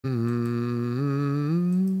Hare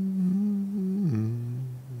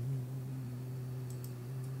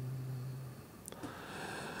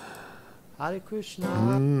Krishna,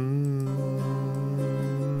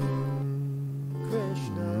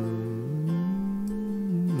 Krishna,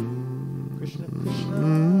 Krishna, Krishna,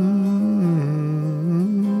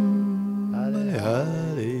 Hare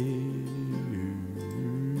Hare,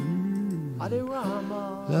 Hare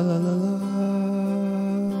Rama, la la la la,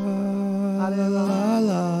 Hare la la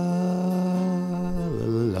la,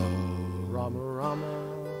 Rama Rama.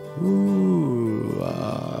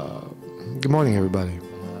 Good morning, everybody.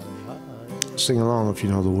 Sing along if you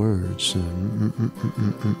know the words.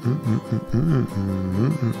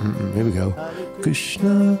 Here we go.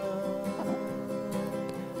 Krishna,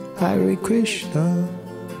 Hare Krishna.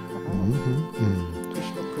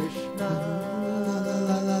 Krishna Krishna,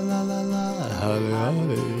 Hare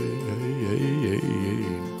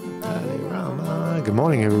Hare Rama. Good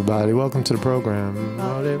morning, everybody. Welcome to the program.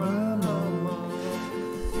 Hare Rama.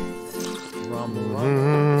 Rama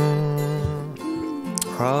Rama.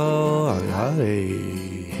 Oh, hey.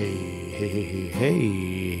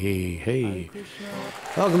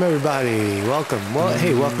 Welcome, everybody. Welcome. Well,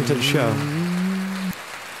 hey, welcome to the show.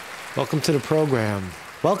 Welcome to the program.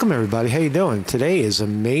 Welcome, everybody. How you doing? Today is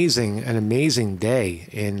an amazing day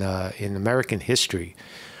in American history.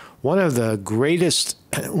 One of the greatest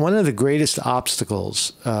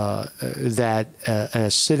obstacles that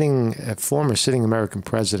a former sitting American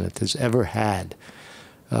president has ever had.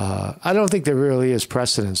 I don't think there really is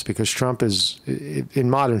precedence because Trump is, in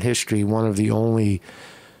modern history, one of the only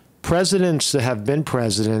presidents that have been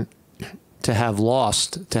president to have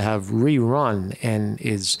lost, to have rerun, and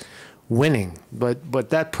is winning. But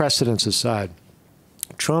that precedence aside,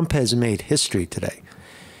 Trump has made history today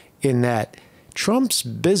in that Trump's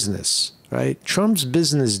business, right? Trump's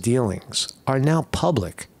business dealings are now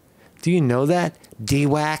public. Do you know that?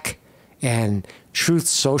 DWAC and Truth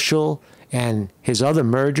Social and his other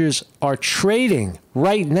mergers are trading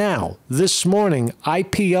right now, this morning,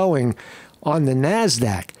 IPOing on the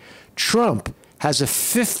Nasdaq. Trump has a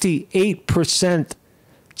 58%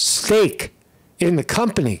 stake in the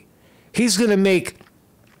company. He's going to make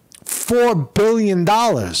 $4 billion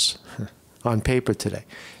on paper today.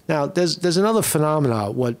 Now, there's another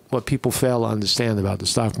phenomenon, what people fail to understand about the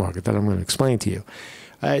stock market that I'm going to explain to you.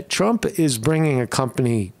 Trump is bringing a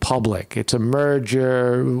company public. It's a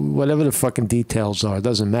merger, whatever the fucking details are, it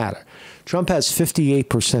doesn't matter. Trump has 58%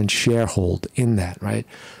 sharehold in that, right?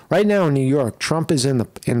 Right now in New York, Trump is in the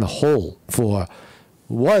hole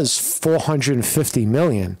was $450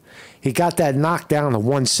 million. He got that knocked down to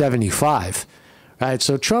 175, right?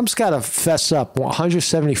 So Trump's got to fess up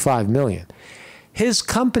 $175 million. His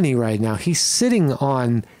company right now, he's sitting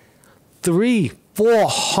on $4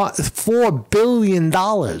 billion.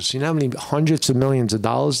 You know how many hundreds of millions of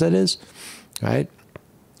dollars that is, right?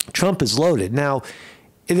 Trump is loaded. Now,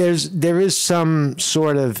 there is some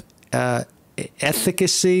sort of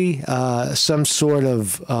efficacy, some sort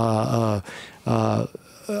of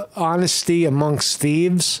honesty amongst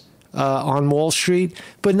thieves on Wall Street,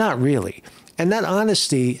 but not really. And that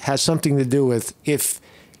honesty has something to do with if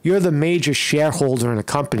you're the major shareholder in a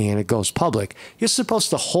company and it goes public, you're supposed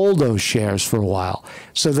to hold those shares for a while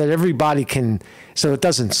so that everybody so it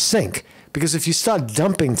doesn't sink. Because if you start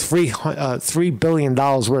dumping $3 billion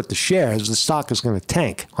worth of shares, the stock is going to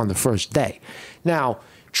tank on the first day. Now,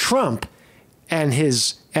 Trump and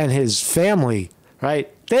his family, right,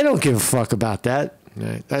 they don't give a fuck about that.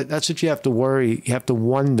 Right? That's what you have to worry. You have to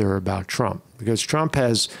wonder about Trump because Trump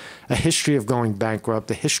has a history of going bankrupt,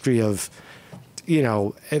 a history of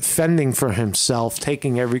fending for himself,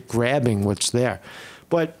 grabbing what's there.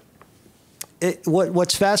 But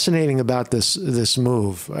what's fascinating about this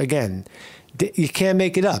move, again, you can't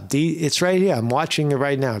make it up. It's right here. I'm watching it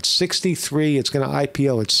right now. It's 63. It's going to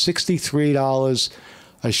IPO. It's $63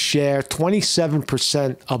 a share,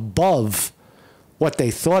 27% above what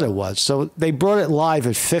they thought it was. So they brought it live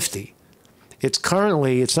at 50. It's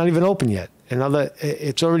not even open yet.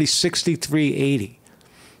 It's already 63.80,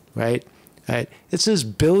 right? Right. It says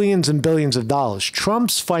billions and billions of dollars.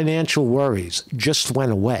 Trump's financial worries just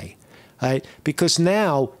went away, right? Because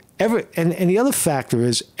now and the other factor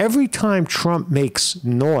is every time Trump makes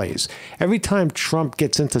noise, every time Trump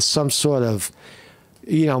gets into some sort of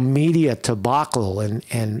media debacle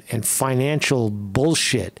and financial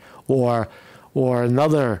bullshit or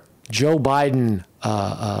another Joe Biden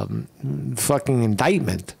fucking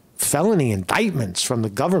indictment, felony indictments from the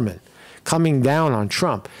government coming down on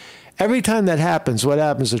Trump. Every time that happens, what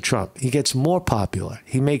happens to Trump? He gets more popular.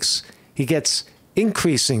 He gets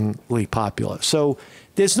increasingly popular. So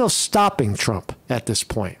there's no stopping Trump at this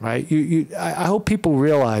point, right? I hope people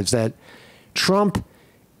realize that Trump,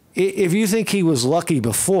 if you think he was lucky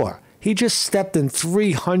before, he just stepped in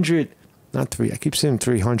 $300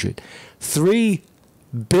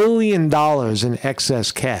 billion in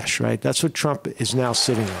excess cash, right? That's what Trump is now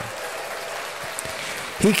sitting on.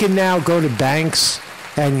 He can now go to banks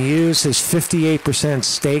and use his 58%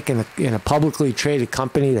 stake in a publicly traded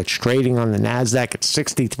company that's trading on the Nasdaq at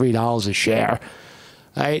 $63 a share.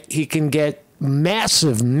 Right? He can get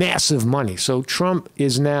massive, massive money. So Trump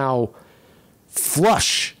is now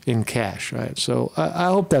flush in cash, right? So I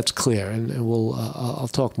hope that's clear, and I'll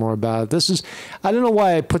talk more about it. This is, I don't know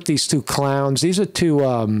why I put these two clowns. These are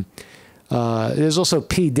two. There's also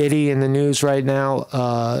P. Diddy in the news right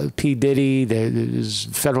now. P. Diddy, there's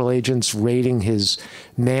federal agents raiding his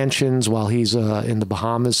mansions while he's in the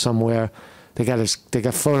Bahamas somewhere. They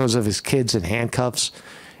got photos of his kids in handcuffs.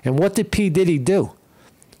 And what did P. Diddy do?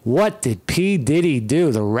 What did P. Diddy do?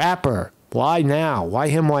 The rapper. Why now? Why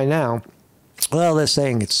him? Why now? Well, they're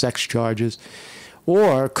saying it's sex charges,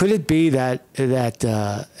 or could it be that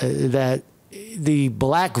the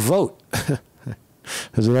black vote?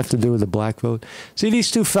 Does it have to do with the black vote? See these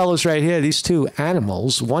two fellows right here, these two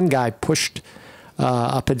animals. One guy pushed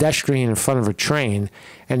a pedestrian in front of a train,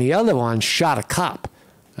 and the other one shot a cop.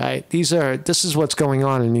 Right? This is what's going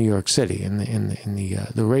on in New York City in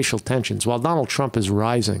the racial tensions. While Donald Trump is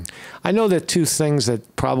rising, I know they're two things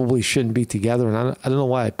that probably shouldn't be together, and I don't know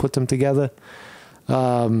why I put them together.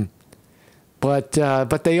 But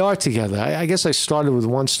they are together. I guess I started with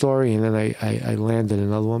one story and then I landed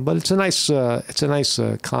another one. But it's a nice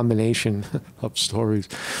combination of stories,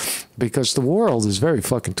 because the world is very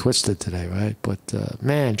fucking twisted today, right? But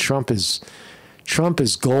man, Trump is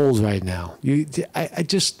gold right now.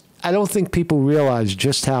 I don't think people realize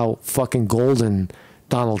just how fucking golden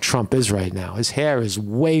Donald Trump is right now. His hair is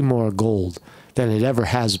way more gold than it ever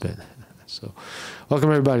has been. So, welcome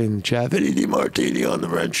everybody in the chat. Vinny DiMartini on the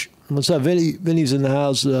wrench. What's up, Vinny? Vinny's in the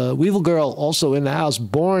house. Weevil Girl also in the house.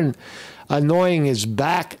 Born Annoying is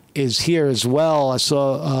back, is here as well. I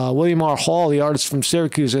saw William R. Hall, the artist from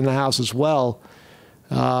Syracuse, in the house as well.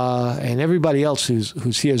 And everybody else who's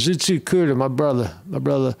here. Zutsu Kuda, my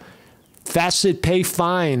brother. Facet Pay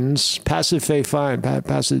Fines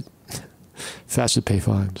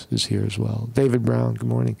is here as well. David Brown, good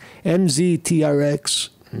morning. MZTRX.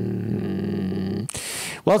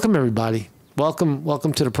 Welcome, everybody.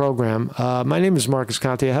 Welcome to the program. My name is Marcus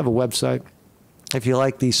Conte. I have a website. If you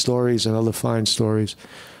like these stories and other fine stories,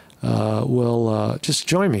 just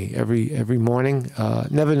join me every morning.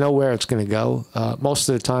 Never know where it's going to go. Most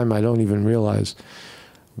of the time, I don't even realize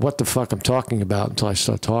what the fuck I'm talking about until I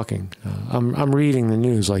start talking. I'm reading the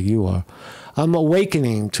news like you are. I'm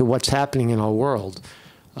awakening to what's happening in our world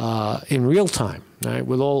in real time, right?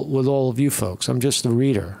 With all of you folks. I'm just the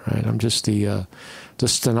reader, right? I'm just the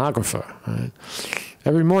stenographer, right?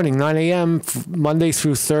 Every morning, 9 a.m., Monday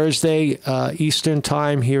through Thursday, Eastern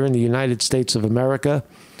Time here in the United States of America.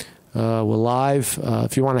 We're live.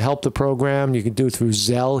 If you want to help the program, you can do it through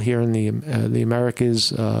Zelle here in the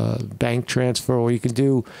Americas, bank transfer, or you can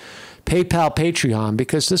do PayPal, Patreon,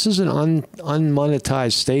 because this is an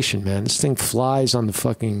unmonetized station, man. This thing flies on the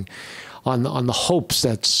fucking, on the hopes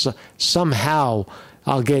that somehow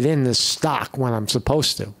I'll get in this stock when I'm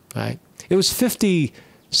supposed to, right? It was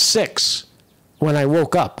 56 when I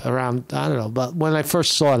woke up around, I don't know, but when I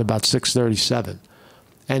first saw it about 6:37,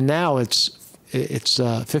 and now it's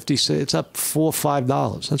 56. It's up $4 or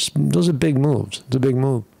 $5. Those are big moves. It's a big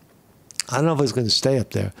move. I don't know if it's going to stay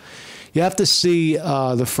up there. You have to see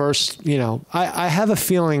the first. You know, I have a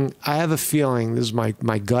feeling. This is my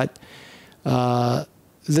gut.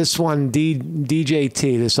 This one,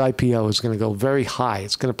 DJT, this IPO is going to go very high.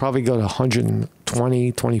 It's going to probably go to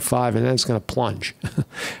 120, 25, and then it's going to plunge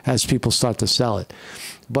as people start to sell it.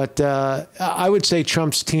 But I would say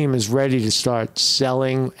Trump's team is ready to start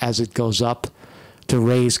selling as it goes up to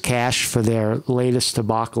raise cash for their latest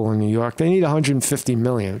debacle in New York. They need $150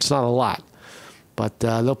 million. It's not a lot, but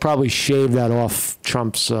they'll probably shave that off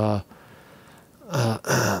Trump's.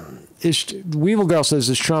 Weevil Girl says,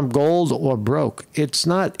 is Trump gold or broke? It's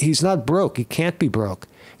not. He's not broke. He can't be broke.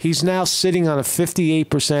 He's now sitting on a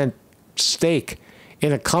 58% stake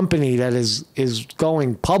in a company that is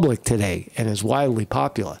going public today and is wildly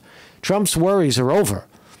popular. Trump's worries are over,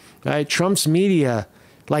 right? Trump's media,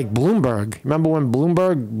 like Bloomberg. Remember when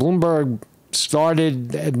Bloomberg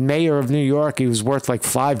started mayor of New York? He was worth like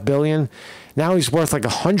 $5 billion. Now he's worth like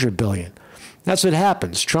 $100 billion. That's what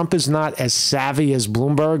happens. Trump is not as savvy as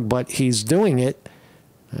Bloomberg, but he's doing it.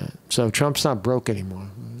 So Trump's not broke anymore.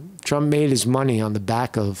 Trump made his money on the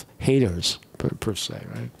back of haters, per se,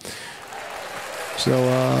 right?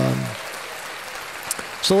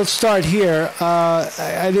 So let's start here.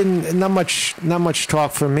 Not much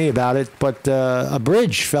talk from me about it, but a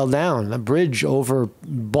bridge fell down. A bridge over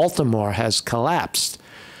Baltimore has collapsed.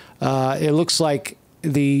 It looks like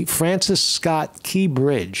the Francis Scott Key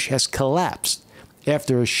Bridge has collapsed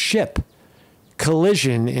after a ship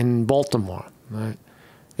collision in Baltimore. Right?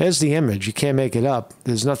 There's the image. You can't make it up.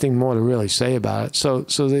 There's nothing more to really say about it. So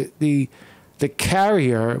the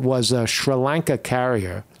carrier was a Sri Lanka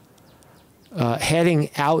carrier heading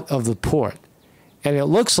out of the port, and it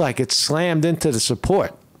looks like it slammed into the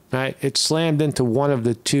support. Right? It slammed into one of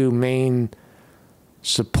the two main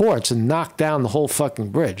supports and knocked down the whole fucking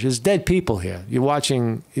bridge. There's dead people here. You're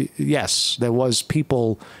watching. Yes, there was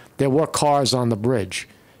people. There were cars on the bridge,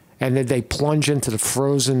 and then they plunge into the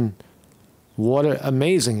frozen water.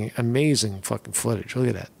 Amazing fucking footage. Look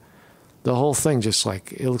at that. The whole thing just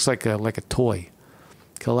like, it looks like a toy.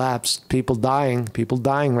 Collapsed. People dying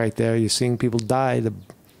right there. You're seeing people die.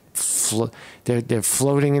 They're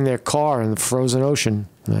floating in their car in the frozen ocean.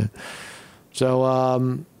 Right?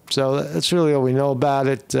 So that's really all we know about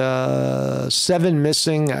it. 7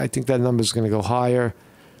 missing. I think that number is going to go higher.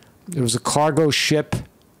 It was a cargo ship.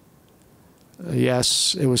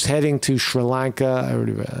 Yes, it was heading to Sri Lanka. I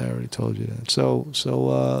already told you that. So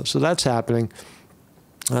that's happening.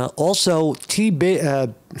 Also, P.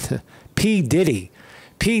 Diddy.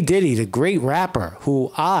 P. Diddy, the great rapper,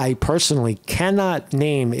 who I personally cannot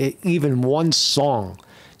name even one song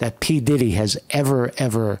that P. Diddy has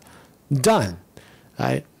ever done.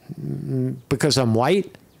 Right? Because I'm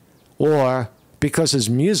white, or because his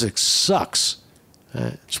music sucks.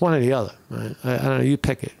 It's one or the other. Right? I don't know. You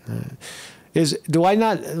pick it. Do I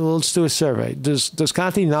not? Well, let's do a survey. Does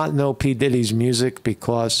Conti not know P. Diddy's music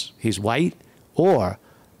because he's white, or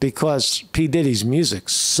because P. Diddy's music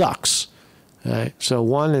sucks? Right? So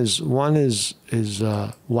one is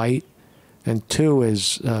white, and 2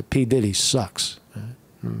 is P. Diddy sucks. Right?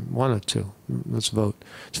 1 or 2. Let's vote.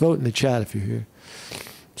 Let's vote in the chat if you're here.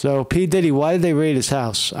 So P. Diddy, why did they raid his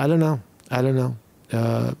house? I don't know.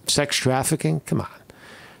 Sex trafficking? Come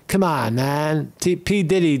on, man. P.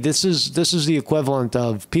 Diddy, this is the equivalent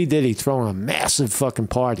of P. Diddy throwing a massive fucking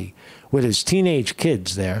party with his teenage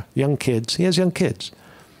kids there, young kids. He has young kids.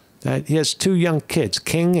 Right? He has 2 young kids,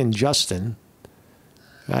 King and Justin.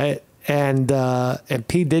 Right? And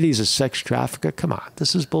P. Diddy's a sex trafficker. Come on,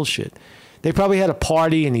 this is bullshit. They probably had a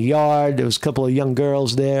party in the yard. There was a couple of young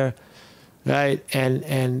girls there. Right?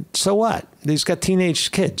 And so what? He's got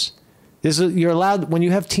teenage kids. You're allowed, when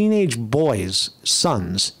you have teenage boys,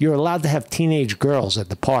 sons, you're allowed to have teenage girls at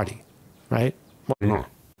the party, right? No.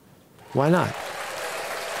 Why not?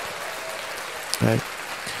 Right?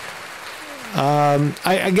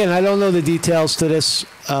 I don't know the details to this.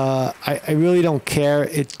 I really don't care.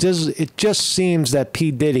 It just seems that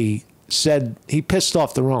P. Diddy said he pissed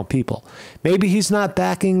off the wrong people. Maybe he's not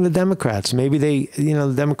backing the Democrats. Maybe the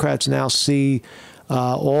Democrats now see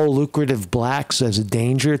all lucrative blacks as a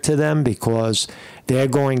danger to them because they're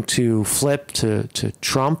going to flip to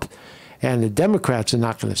Trump, and the Democrats are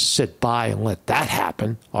not going to sit by and let that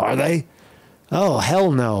happen, are they? Oh,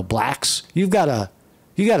 hell no, blacks. You got to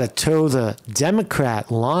toe the Democrat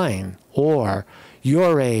line, or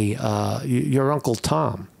you're Uncle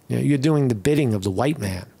Tom. You're doing the bidding of the white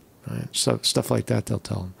man. Right? So stuff like that they'll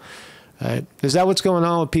tell him. Right? Is that what's going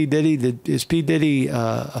on with P. Diddy? Is P. Diddy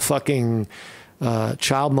a fucking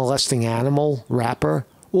child molesting animal rapper,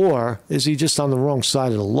 or is he just on the wrong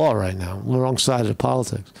side of the law right now, the wrong side of the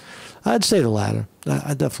politics? I'd say the latter.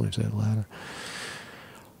 I'd definitely say the latter.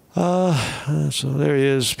 So there he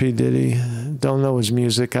is, P. Diddy. Don't know his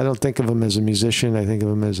music. I don't think of him as a musician. I think of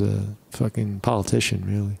him as a fucking politician,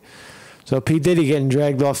 really. So P. Diddy getting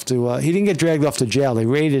dragged off to, he didn't get dragged off to jail. They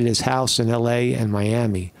raided his house in L.A. and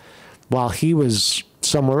Miami while he was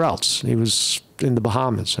somewhere else. He was in the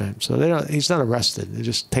Bahamas. Right? So he's not arrested. They're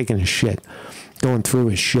just taking his shit, going through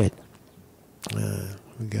his shit. What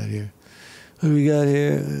we got here? What do we got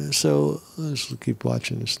here? So let's keep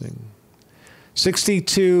watching this thing.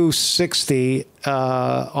 6260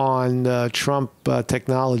 on Trump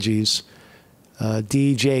Technologies,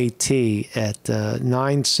 DJT at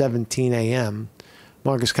 9:17 a.m.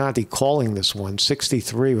 Marcus Conti calling this one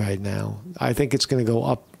 63 right now. I think it's going to go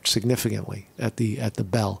up significantly at the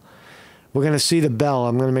bell. We're going to see the bell.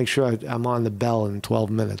 I'm going to make sure I'm on the bell in 12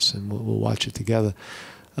 minutes, and we'll watch it together.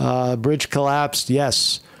 Bridge collapsed,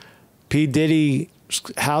 yes. P. Diddy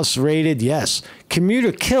house raided, yes.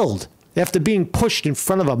 Commuter killed after being pushed in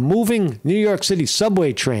front of a moving New York City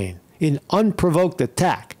subway train in unprovoked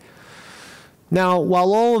attack. Now,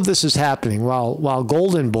 while all of this is happening, while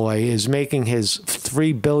Golden Boy is making his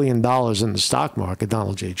 $3 billion in the stock market,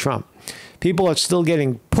 Donald J. Trump, people are still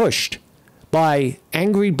getting pushed by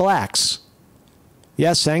angry blacks.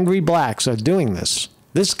 Yes, angry blacks are doing this.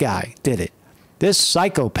 This guy did it. This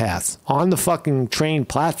psychopath on the fucking train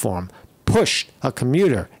platform pushed a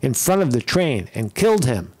commuter in front of the train and killed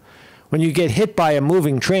him. When you get hit by a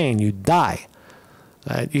moving train, you die.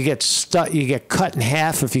 You get stuck. You get cut in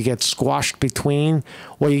half if you get squashed between,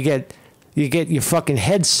 or you get your fucking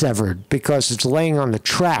head severed because it's laying on the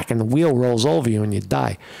track and the wheel rolls over you and you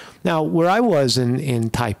die. Now, where I was in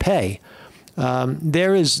Taipei,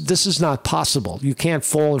 this is not possible. You can't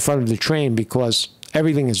fall in front of the train because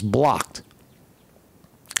everything is blocked.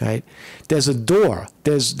 Right? There's a door.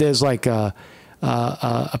 There's like a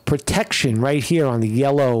protection right here on the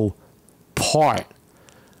yellow part.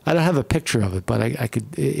 I don't have a picture of it, but I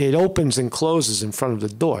could. It opens and closes in front of the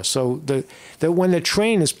door. So when the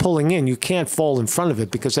train is pulling in, you can't fall in front of it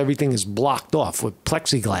because everything is blocked off with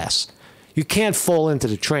plexiglass. You can't fall into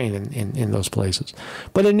the train in those places.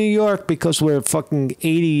 But in New York, because we're fucking 80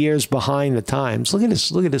 years behind the times, look at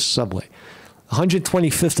this. Look at this subway,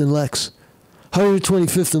 125th and Lex.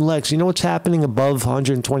 125th and Lex. You know what's happening above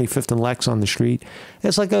 125th and Lex on the street?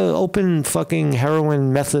 It's like an open fucking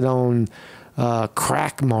heroin, methadone,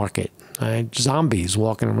 crack market. Right? Zombies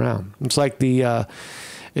walking around. It's like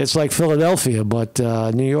it's like Philadelphia, but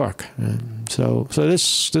New York. So this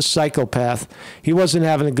psychopath, he wasn't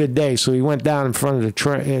having a good day, so he went down in front of the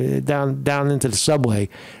train, down into the subway,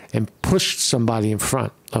 and pushed somebody in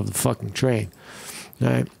front of the fucking train. All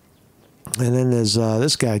right. And then there's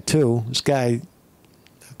this guy, too. This guy,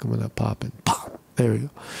 how come we're not popping? Pop. There we go.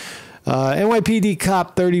 NYPD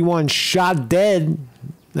cop 31 shot dead.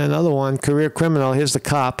 Another one, career criminal. Here's the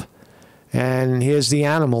cop. And here's the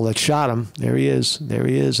animal that shot him. There he is. There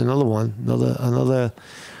he is. Another one. Another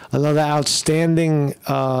outstanding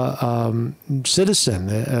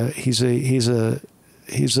citizen. He's a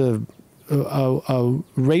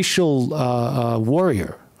racial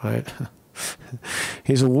warrior, right?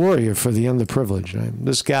 He's a warrior for the underprivileged. Right?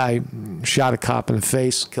 This guy shot a cop in the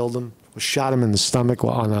face, killed him, shot him in the stomach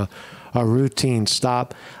on a routine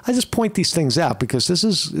stop. I just point these things out because this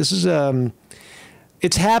is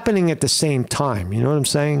it's happening at the same time. You know what I'm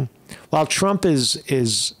saying? While Trump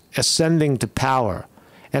is ascending to power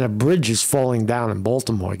and a bridge is falling down in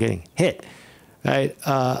Baltimore, getting hit, right?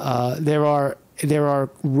 There are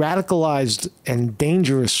radicalized and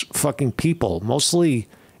dangerous fucking people, mostly,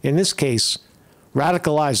 in this case,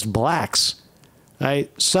 radicalized blacks,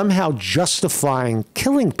 right? Somehow justifying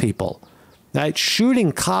killing people, right?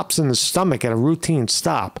 Shooting cops in the stomach at a routine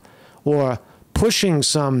stop or pushing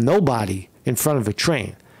some nobody in front of a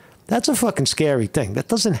train. That's a fucking scary thing. That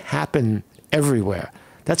doesn't happen everywhere.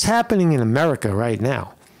 That's happening in America right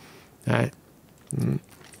now, right?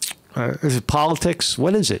 Is it politics?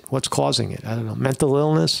 What is it? What's causing it? I don't know. Mental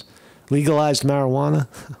illness? Legalized marijuana?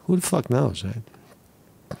 Who the fuck knows, right?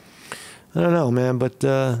 I don't know, man, but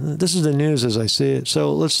this is the news as I see it.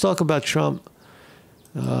 So let's talk about Trump.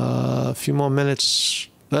 A few more minutes.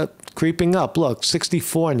 Creeping up. Look,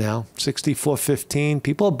 64 now. 64.15.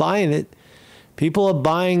 People are buying it. People are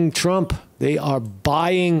buying Trump. They are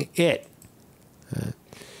buying it.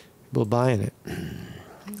 People are buying it.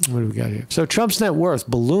 What do we got here? So Trump's net worth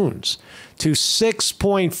balloons to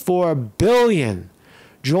 $6.4 billion.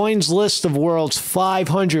 Joins list of world's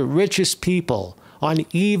 500 richest people on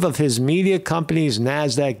eve of his media company's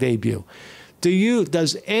Nasdaq debut.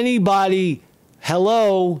 Does anybody,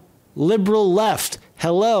 hello, liberal left,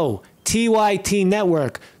 hello, TYT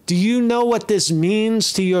network, do you know what this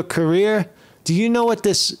means to your career? Do you know what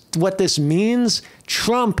this means?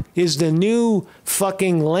 Trump is the new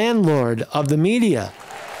fucking landlord of the media.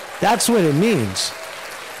 That's what it means.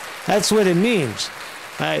 That's what it means.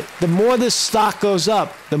 Right? The more this stock goes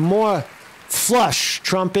up, the more flush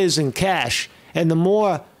Trump is in cash, and the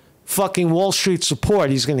more fucking Wall Street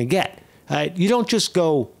support he's going to get. Right? You don't just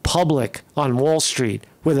go public on Wall Street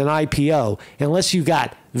with an IPO unless you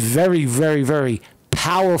got very, very, very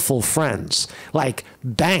powerful friends like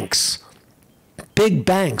banks. Big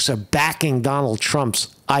banks are backing Donald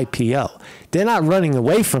Trump's IPO. They're not running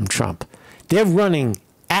away from Trump. They're running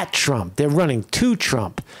at Trump. They're running to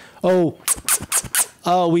Trump. Oh,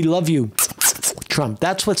 we love you, Trump.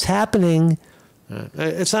 That's what's happening.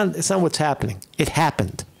 It's not what's happening. It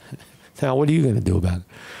happened. Now, what are you going to do about it?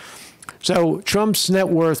 So Trump's net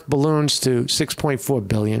worth balloons to $6.4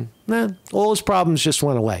 billion. All his problems just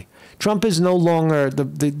went away. Trump is no longer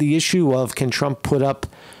the issue of can Trump put up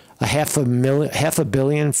a $500 million,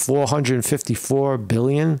 $454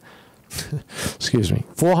 billion. excuse me,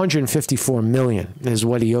 $454 million is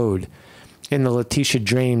what he owed in the Letitia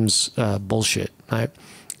James bullshit, right?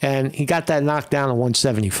 And he got that knocked down to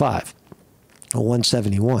 175 or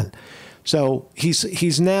 171. So he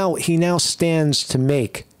now stands to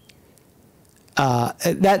make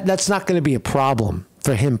that's not going to be a problem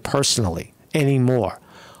for him personally anymore.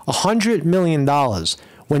 $100 million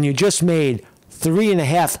when you just made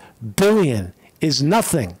 $3.5 billion is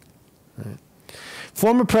nothing.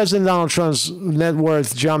 Former President Donald Trump's net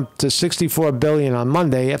worth jumped to $64 billion on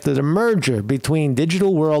Monday after the merger between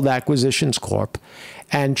Digital World Acquisition Corp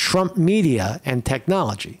and Trump Media and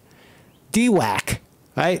Technology. DWAC,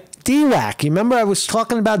 right? DWAC. You remember I was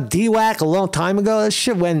talking about DWAC a long time ago? That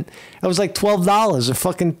shit went, it was like $12. The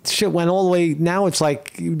fucking shit went all the way. Now it's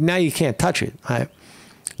like, now you can't touch it, right?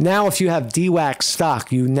 Now if you have DWAC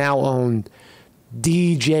stock, you now own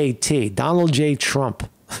DJT, Donald J. Trump.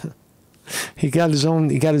 He got his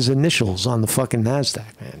initials on the fucking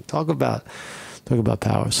Nasdaq, man. Talk about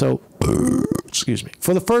power. So, excuse me.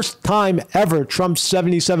 For the first time ever, Trump's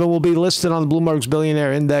 77 will be listed on the Bloomberg's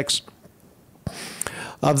Billionaire Index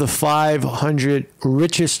of the 500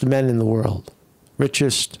 richest men in the world.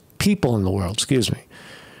 Richest people in the world, excuse me.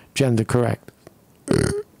 Gender correct.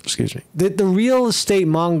 Excuse me. The real estate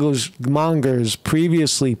mongers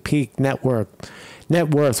previously peaked net worth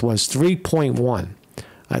was 3.1.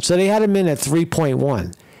 Right, so they had him in at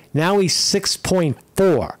 3.1. Now he's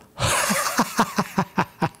 6.4.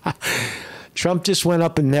 Trump just went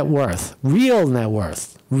up in net worth. Real net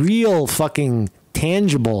worth. Real fucking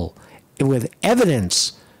tangible with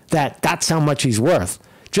evidence that that's how much he's worth.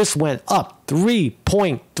 Just went up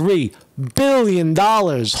 $3.3 billion.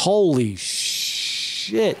 Holy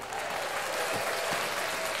shit.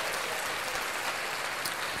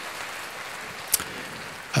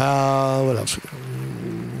 What else?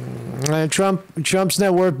 Trump's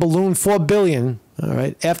net worth ballooned $4 billion. All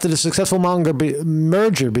right, after the successful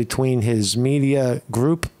merger between his media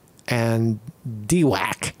group and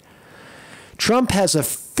DWAC. Trump has a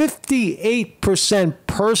 58%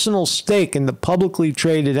 personal stake in the publicly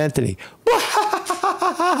traded entity.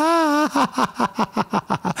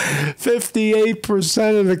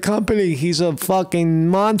 58% of the company. He's a fucking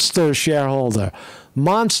monster shareholder.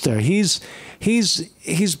 Monster. He's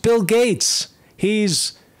Bill Gates.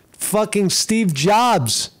 He's fucking Steve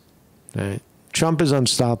Jobs. Right. Trump is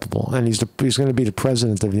unstoppable, and he's going to be the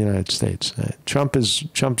president of the United States. Right.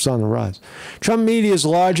 Trump's on the rise. Trump Media's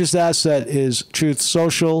largest asset is Truth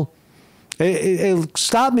Social.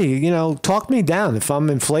 Stop me, talk me down if I'm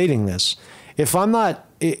inflating this. If I'm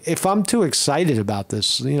too excited about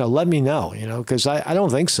this, let me know, because I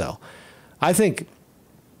don't think so. I think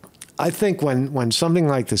when something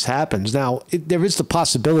like this happens, now there is the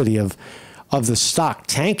possibility of the stock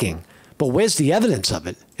tanking, but where's the evidence of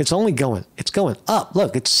it? It's going up.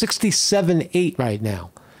 Look, it's 67.8 right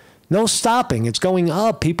now. No stopping. It's going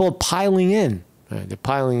up. People are piling in. Right, they're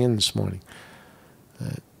piling in this morning.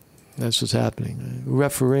 That's what's happening. We're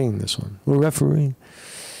refereeing this one. We're refereeing.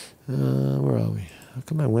 Where are we? How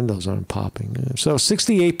come my windows aren't popping? So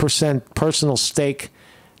 68% personal stake.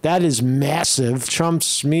 That is massive.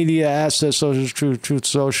 Trump's media assets, Truth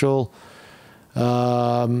Social.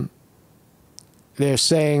 They're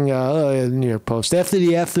saying, New York Post, after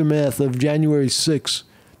the aftermath of January 6,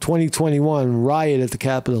 2021 riot at the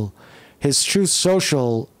Capitol, his Truth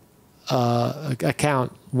Social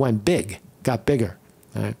account got bigger,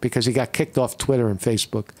 right? Because he got kicked off Twitter and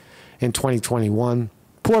Facebook in 2021.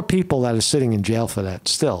 Poor people that are sitting in jail for that.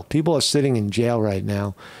 Still, people are sitting in jail right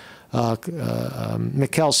now.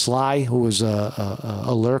 Mikkel Sly, who was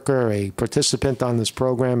a lurker, a participant on this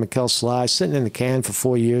program, Mikkel Sly, sitting in the can for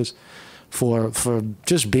 4 years for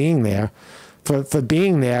just being there, for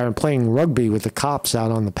being there and playing rugby with the cops out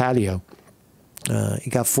on the patio. He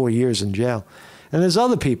got 4 years in jail. And there's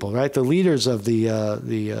other people, right? The leaders of the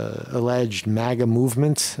alleged MAGA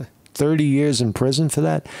movement, 30 years in prison for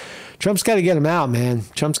that. Trump's got to get him out, man.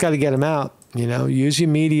 Trump's got to get him out. Use your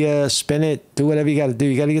media, spin it, do whatever you got to do.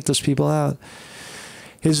 You got to get those people out.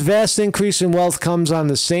 His vast increase in wealth comes on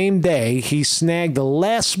the same day he snagged a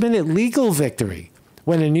last-minute legal victory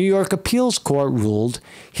when a New York appeals court ruled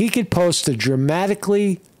he could post a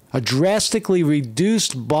drastically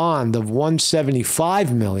reduced bond of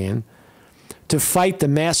 $175 million to fight the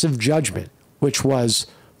massive judgment, which was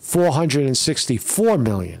 $464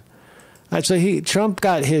 million. Right, so Trump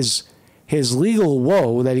got his legal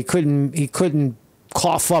woe that he couldn't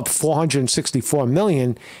cough up $464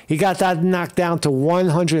 million. He got that knocked down to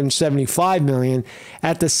 $175 million.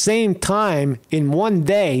 At the same time, in one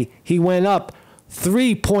day, he went up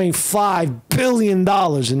 $3.5 billion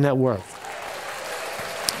in net worth.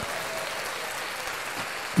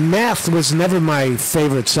 math was never my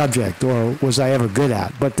favorite subject, or was I ever good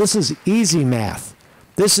at. But this is easy math.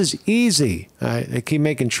 This is easy. They keep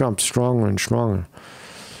making Trump stronger and stronger.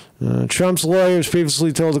 Trump's lawyers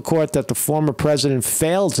previously told the court that the former president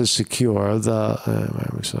failed to secure the.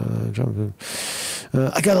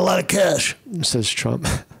 I got a lot of cash, says Trump.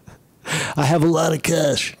 I have a lot of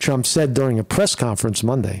cash, Trump said during a press conference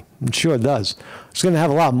Monday. It sure does. He's going to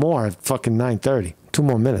have a lot more at fucking 9:30. 2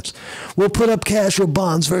 more minutes. We'll put up cash or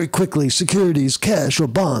bonds very quickly. Securities, cash or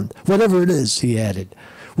bond, whatever it is, he added.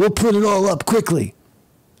 We'll put it all up quickly.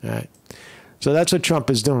 All right. So that's what Trump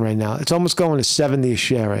is doing right now. It's almost going to 70 a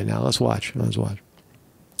share right now. Let's watch.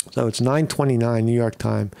 So it's 9:29 New York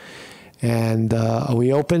time. And are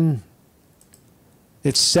we open?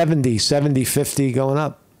 It's 70.50 going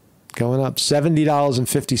up.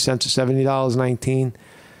 $70.50 to $70.19.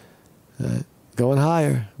 Going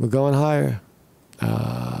higher. We're going higher.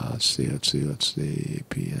 Let's see.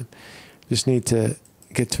 PM. Just need to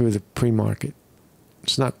get through the pre-market.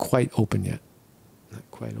 It's not quite open yet. Not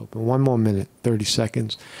quite open. 1 more minute, 30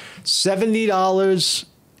 seconds.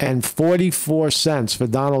 $70.44 for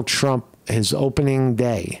Donald Trump, his opening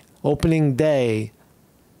day. Opening day.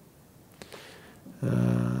 All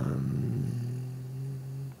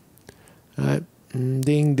right.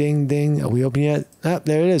 Ding, ding, ding. Are we open yet? Ah,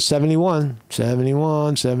 there it is. 71.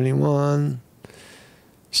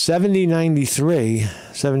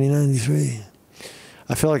 70.93.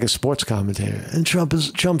 I feel like a sports commentator. And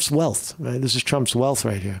Trump's wealth, right? This is Trump's wealth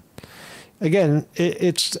right here. Again,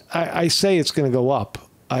 I say it's going to go up.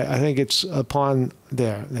 I think it's upon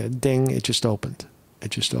there. Ding, it just opened.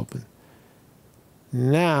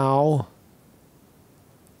 Now,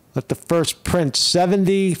 let the first print,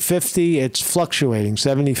 70.50. It's fluctuating,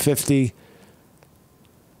 70.50.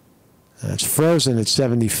 It's frozen at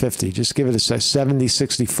 70.50. Just give it a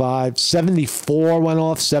 70.65. 74 went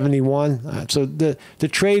off, 71. So the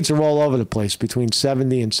trades are all over the place between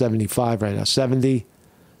 70 and 75 right now. 70.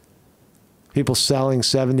 People selling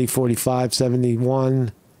 70.45,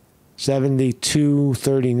 71,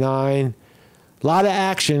 72.39. A lot of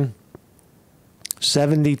action.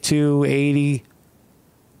 72.80.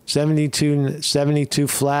 72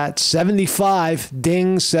 flat. 75.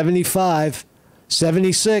 Ding, 75.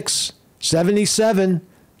 76. 77.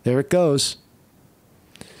 There it goes.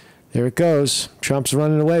 Trump's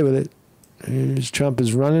running away with it. Trump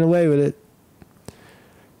is running away with it.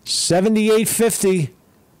 78.50.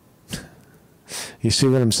 You see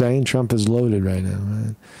what I'm saying? Trump is loaded right now,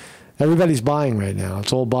 man. Everybody's buying right now.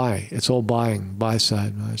 It's all buying. Buy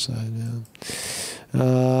side.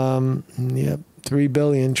 Yeah. Yep. 3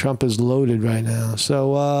 billion. Trump is loaded right now.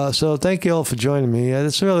 So thank you all for joining me.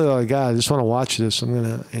 That's really all I got. I just want to watch this. I'm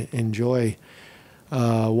going to enjoy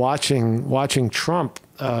watching Trump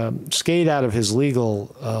skate out of his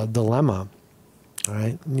legal dilemma. All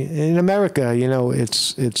right. In America,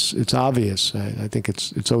 it's obvious. I think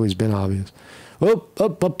it's always been obvious.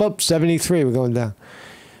 Up, 73. We're going down.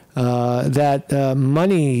 That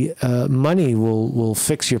money will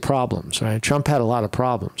fix your problems, right? Trump had a lot of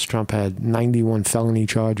problems. Trump had 91 felony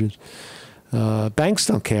charges. Banks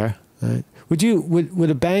don't care, right? Would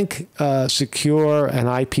a bank secure an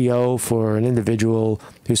IPO for an individual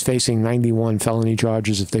who's facing 91 felony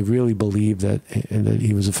charges if they really believe that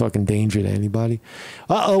he was a fucking danger to anybody?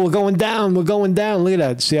 We're going down. Look at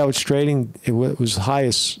that. See how it's trading? It was high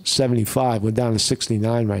as 75. We're down to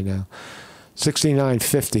 69 right now.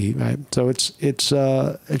 69.50, right? So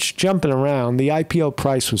it's jumping around. The IPO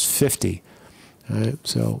price was 50, right?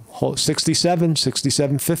 So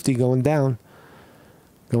 67.50 going down.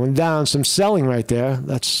 Some selling right there.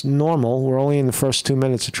 That's normal. We're only in the first 2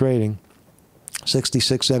 minutes of trading.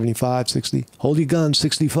 66.75, 60. Hold your guns.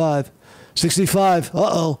 65.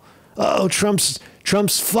 Uh-oh. Trump's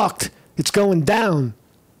fucked. It's going down.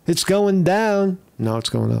 No, it's going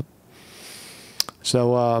up.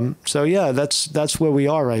 So yeah, that's where we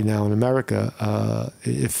are right now in America.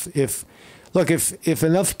 If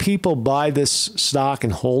enough people buy this stock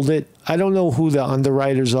and hold it, I don't know who the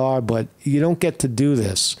underwriters are, but you don't get to do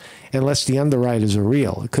this unless the underwriters are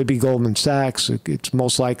real. It could be Goldman Sachs. It's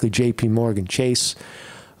most likely J.P. Morgan Chase,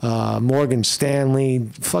 Morgan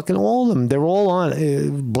Stanley, fucking all of them. They're all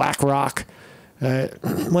on BlackRock.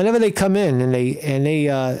 Whenever they come in and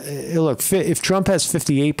they look, if Trump has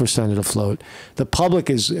 58% of the float, the public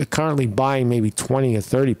is currently buying maybe 20 or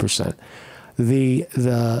 30%. The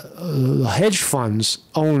hedge funds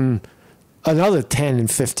own another 10 and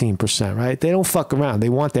 15%, right? They don't fuck around. They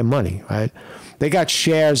want their money, right? They got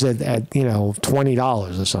shares at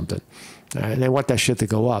 $20 or something, right? And they want that shit to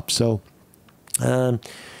go up. So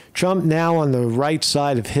Trump now on the right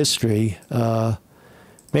side of history.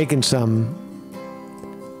 making some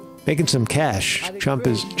cash. Trump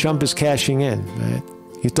is cashing in, right?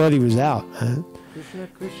 You thought he was out, right? Krishna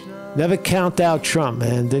Krishna. Never count out Trump,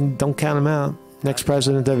 man. Then don't count him out. Next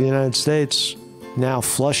president of the United States, now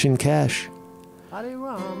flush in cash. Hare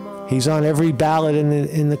Rama. He's on every ballot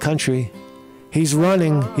in the country. He's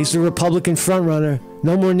running. He's the Republican frontrunner.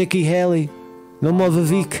 No more Nikki Haley. No more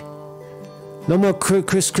Vivek. No more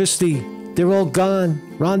Chris Christie. They're all gone.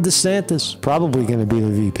 Ron DeSantis probably going to be the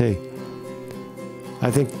VP. I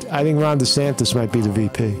think Ron DeSantis might be the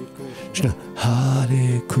VP. Krishna,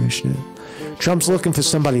 Hare Krishna. Trump's looking for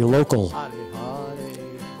somebody local.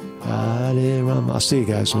 Hare Rama. I'll see you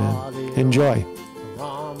guys, man. Enjoy.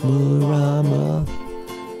 Rama.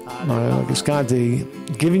 Mario Visconti.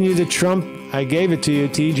 Giving you the Trump. I gave it to you,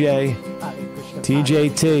 TJ.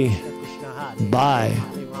 TJT. Bye.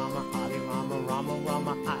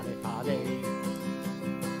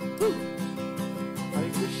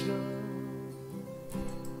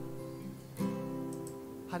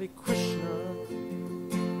 Hare Krishna,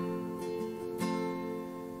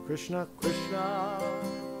 Krishna Krishna,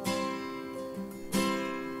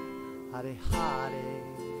 Hare Hare,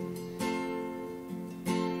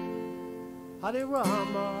 Hare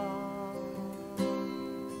Rama,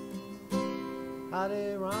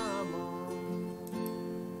 Hare Rama.